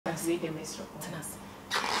That's the mistress.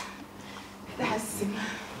 That's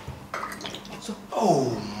so.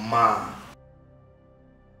 Oh, ma.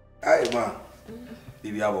 Aye, ma.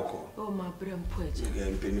 Bibi aboko. Oh, my brain poet.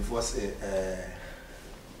 Again, penny for say,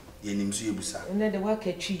 Yenimsu Busa. And then the work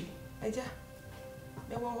a tree. Aja.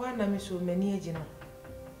 There were one of so many agents.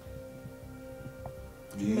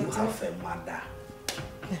 Do you have a mother?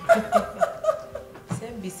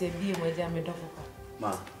 Send be say be my jammy dog.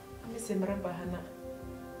 Ma. Miss Maramba Hannah.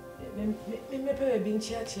 Maybe being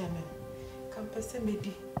chairman. Campus and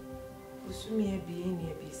maybe. Usumi be in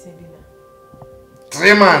here be sending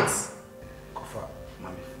 3 months. Kofa,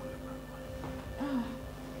 mommy.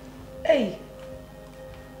 Hey.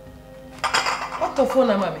 What the phone,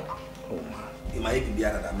 mammy? Oh, ma. You might be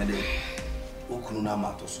other than me. Ukuna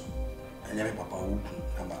Matos. And your papa Ukun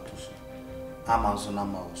Amatos. Amazon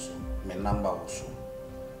number also. My number also.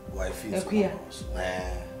 Wife is queer.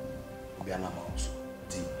 Be a number also.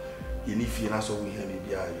 You need to so we have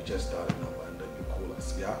you just start a number and then you call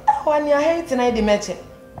us. Yeah? When you're here tonight, the match.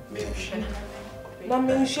 No,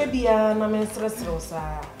 me should be a stress.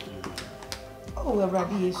 Oh, we're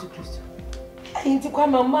ready, Jesus Christ. I need to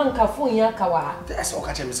come a man, Cafunia Kawa. That's all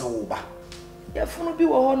catch him so over. Your phone will be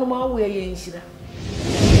on my way in Shida.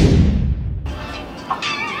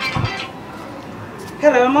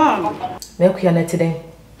 Hello, Mom. Milk your net today.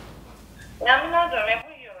 I'm not a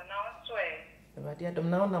you now, swear. My dear,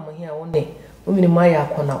 now I'm here only. Women in my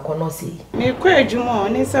corner see. Me quite you more,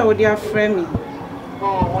 and it's our dear friend.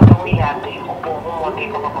 What we have.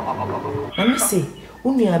 Let me say,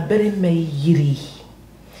 only a very may yiri.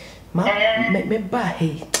 Ma, me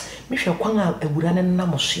bahe, me shall quang out a wooden and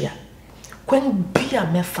namosia. When be a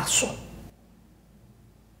me faso.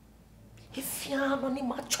 If you are only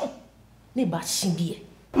macho, ne bashimbi.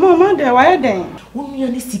 Mama, there, why then? Only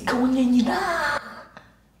any sick when you need.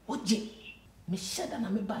 Oje, me shed and I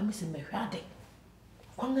may buy Miss Merade.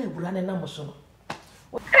 Quang a wooden and namosono.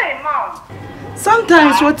 Hey, Mom.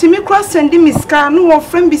 Sometimes what Timmy cross sending me scar, no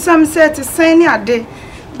friend be some said to say a day.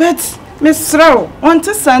 But Miss Row, want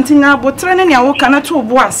to something now, but training your work and to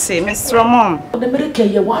boss, say, Miss Mom. The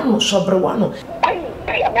American, you want no sober one.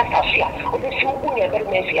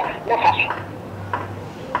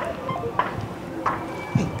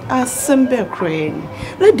 Assemble crane.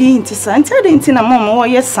 Ready into Santa, didn't in a mom or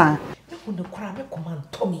yes, sir. You wouldn't cry a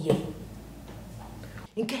command, Tommy.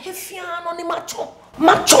 In Cahifian on the macho.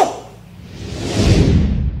 Macho!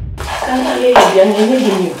 Can I hear you?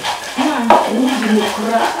 I need you to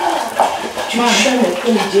cry.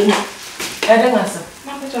 Jenny. I don't answer.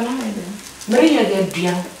 Maria, get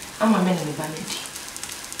young. I'm a man in the vanity.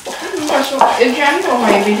 If you are not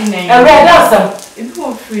my baby name, I read us. if you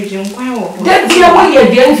are free, you can That dear way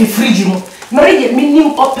again for free. Maria,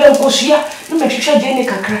 meaning open Cosia, no make sure Jenny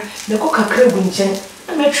Cacra, the coca crab winchen,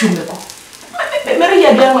 and make you make.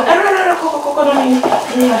 Maria, but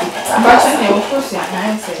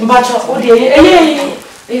oh dear,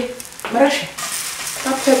 Marasha,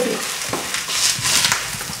 after me.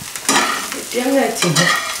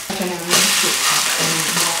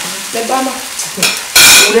 The Bama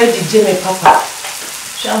already Jimmy Papa.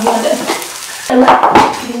 Shall we?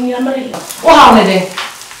 Wow,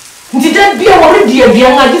 did that be already a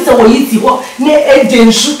young I just a way easy what near a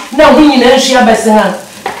densu now winning and she abassing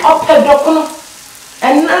up a docono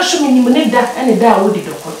and now show me need that and a down with the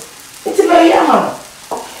docono. It's a very young man.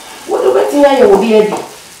 What do we think I will be ready?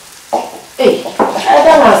 Hey, I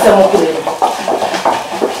don't have some of it.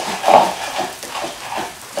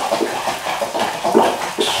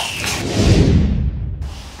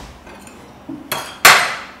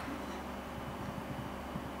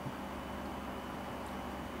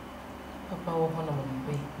 Papa will honor my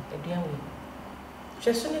way. A dear way.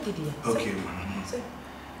 Just soon, dear. Okay,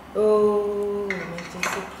 oh,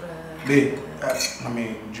 my babe, let me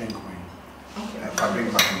drink wine. Okay. If I bring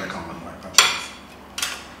back in the company, my purchase.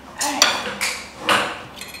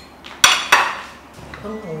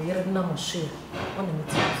 Oh, you're not sure. On the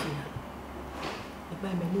material. If I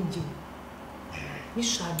may need you, we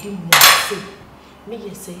shall do more.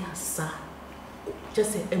 Me, say, sir.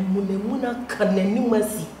 Just say, a muna can any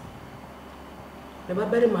mercy. The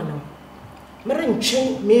Babary man. Marin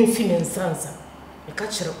chain, me and female sansa. A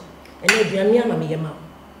catcher, and a Biamiana, me, ma.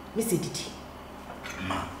 Miss Edith.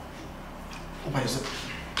 Ma. What is it?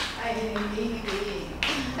 I didn't need it.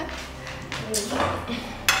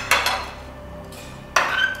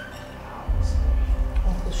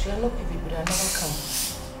 Uncle Shallow, if you never come.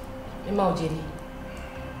 Emma Jenny.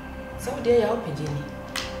 Some day I'll pay Jenny.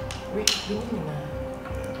 Rick, you know me.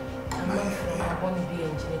 I'm not from I want to be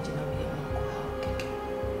engineer.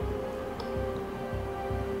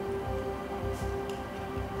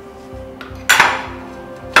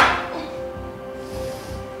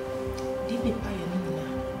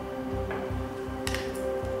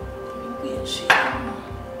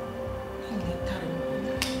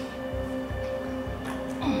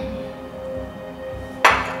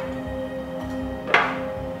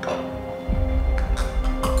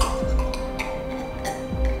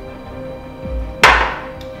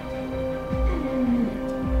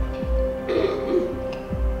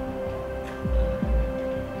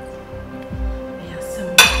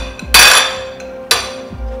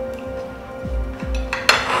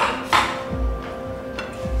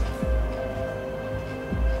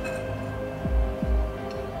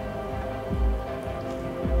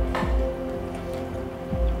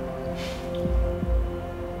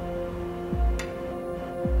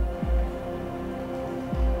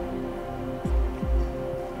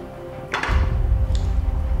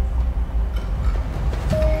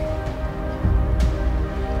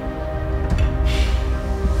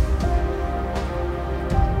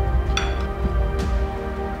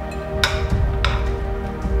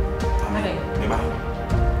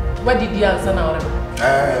 What did you answer now?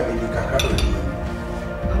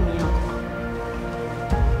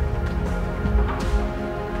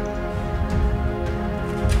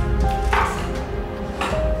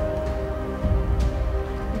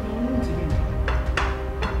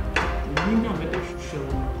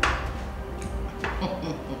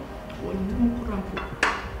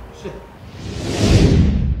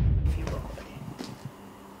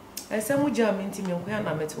 I said, Muja, mean to me, where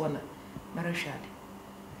I met one, Marashad.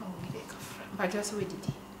 Oh, we take a friend. But just wait, did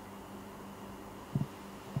he?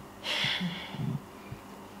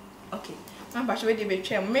 Okay, I'm about to wait a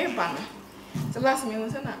chair, may banner. The last me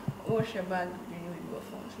was an wash your bag, you know, your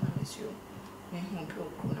phones, my monsieur. May home pro,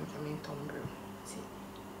 I'm Tom Brew. See.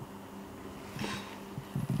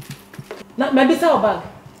 Not maybe so bag.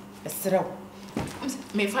 A straw.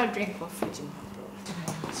 May if I drink coffee, Jim, bro.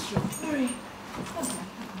 Sorry.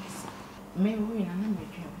 May we not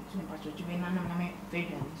make you, but you may not make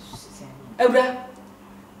very Ebra,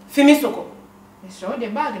 Fimisoko. Mr. The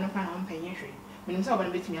bag and a pan on paying. When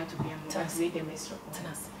someone beat me out to be a translate the Mr.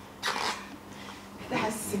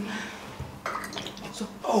 That's so.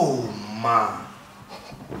 Oh, ma.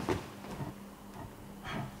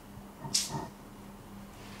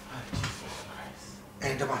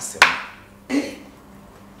 And the master.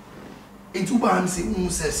 In 2 bands, he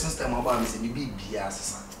says, since time about me, be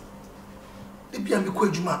assassin. The Bianca,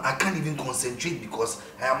 I can't even concentrate because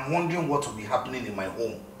I am wondering what will be happening in my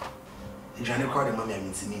home. The Johnny crowd, mommy, I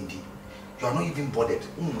mean, Mindy. You are not even bothered.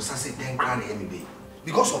 Say, then grand baby.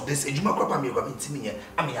 Because of this, a Juma crop, I'm going to me.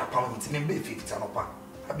 I mean, I pound it in 50 and up.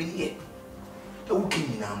 I've been here. The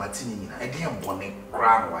walking in our Martini, I didn't want a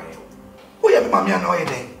grand wire. Oh, yeah, mammy, I know it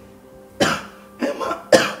then. Emma.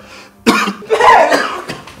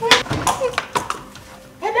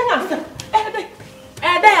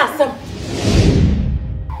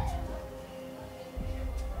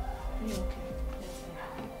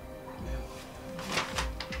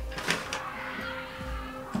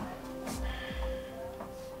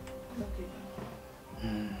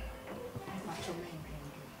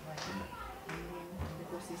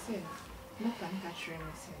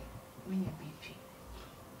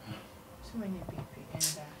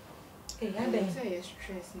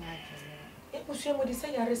 Stress now. It was your what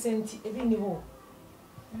say I resent every new.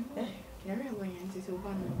 You're going into so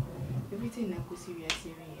one. Everything I could see, we are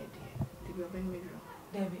seeing here. To be open mirror.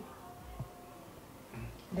 David.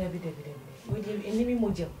 Would you enemy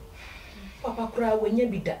mojo? Papa cry when you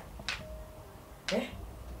be that. Eh?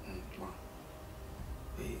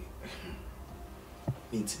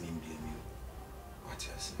 Mean to me, blame you. What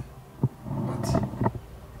you say? But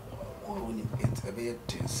when you get a bit,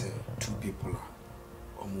 2 people are.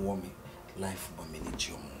 Life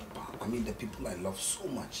manage. I mean, the people I love so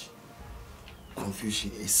much.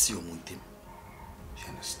 Confusion is so much. You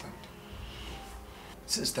understand?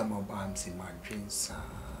 Since time I'm in my dreams,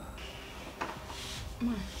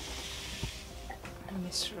 Ma, I'm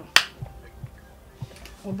Mr.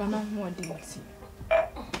 Obama, who didn't see.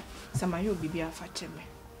 Some of you be a fat me.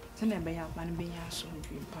 Then I be a man being so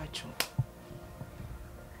dream patch.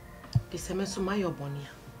 The same as my bonia.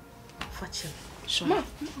 Fetch him. Sorry.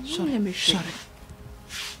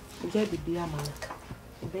 Get the beer man.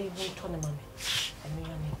 The baby won't turn him on me. I know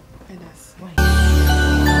your name. And that's why.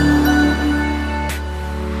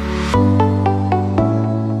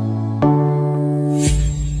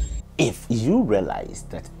 If you realize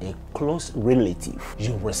that a close relative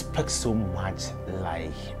you respect so much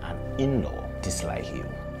like an in-law dislike you,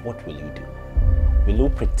 what will you do? Will you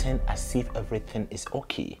pretend as if everything is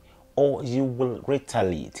okay? Or you will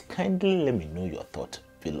retaliate? Kindly let me know your thought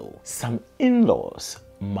below. Some in-laws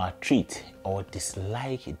maltreat or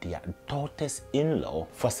dislike their daughter's in-law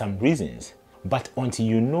for some reasons, but until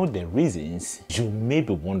you know the reasons, you may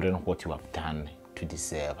be wondering what you have done to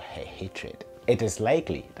deserve her hatred. It is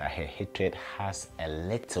likely that her hatred has a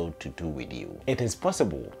little to do with you. It is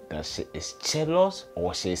possible that she is jealous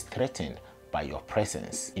or she is threatened by your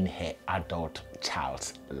presence in her adult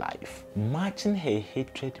child's life. Matching her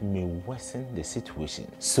hatred may worsen the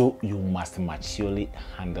situation, so you must maturely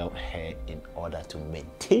handle her in order to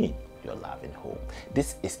maintain your loving home.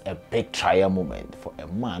 This is a big trial moment for a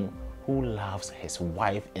man who loves his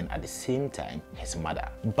wife and at the same time his mother.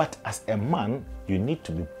 But as a man, you need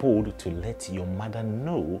to be bold to let your mother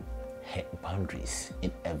know her boundaries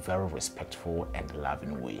in a very respectful and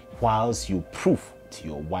loving way, whilst you prove to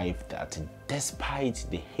your wife that despite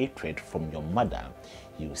the hatred from your mother,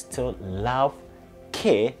 you still love,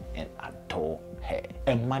 care, and adore her.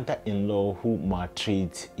 A mother-in-law who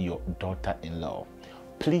maltreats your daughter-in-law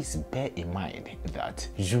please bear in mind that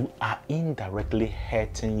you are indirectly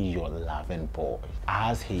hurting your loving boy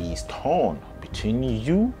as he is torn between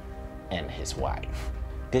you and his wife.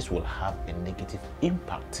 This will have a negative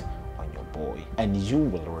impact on your boy, and you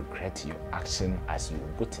will regret your action as you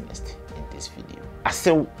witnessed in this video.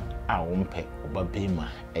 Asem a wompe obabema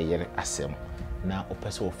eyere asem na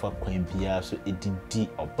opese ofa kwan bia so edidi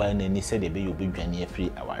oba na ni se de be yobedwane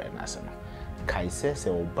afiri aware na asem. Kai se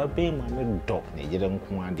obabema ne dog na eyere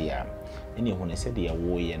nko ade a ene hu ne se de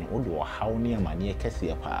yawo ye no odo haw ne amane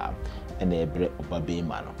kese pa na ebre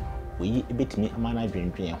obabema no we ebetimi amana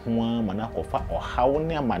dwendwen ho amana kofa ohaw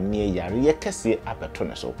ne amane yare kese abeto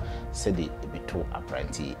ne so se de ebeto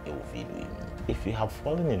apranti e wo video. If you have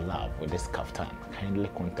fallen in love with this kaftan, kindly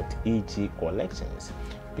contact AG Collections.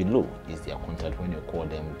 Below is their contact. When you call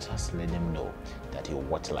them, just let them know that you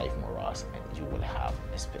watch Life Morals and you will have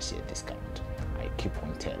a special discount. I keep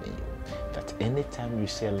on telling you that anytime you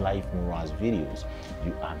share Life Morals videos,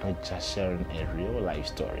 you are not just sharing a real life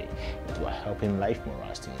story, but you are helping Life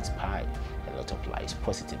Morals to inspire a lot of lives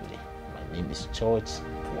positively. My name is George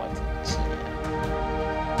Whatapp.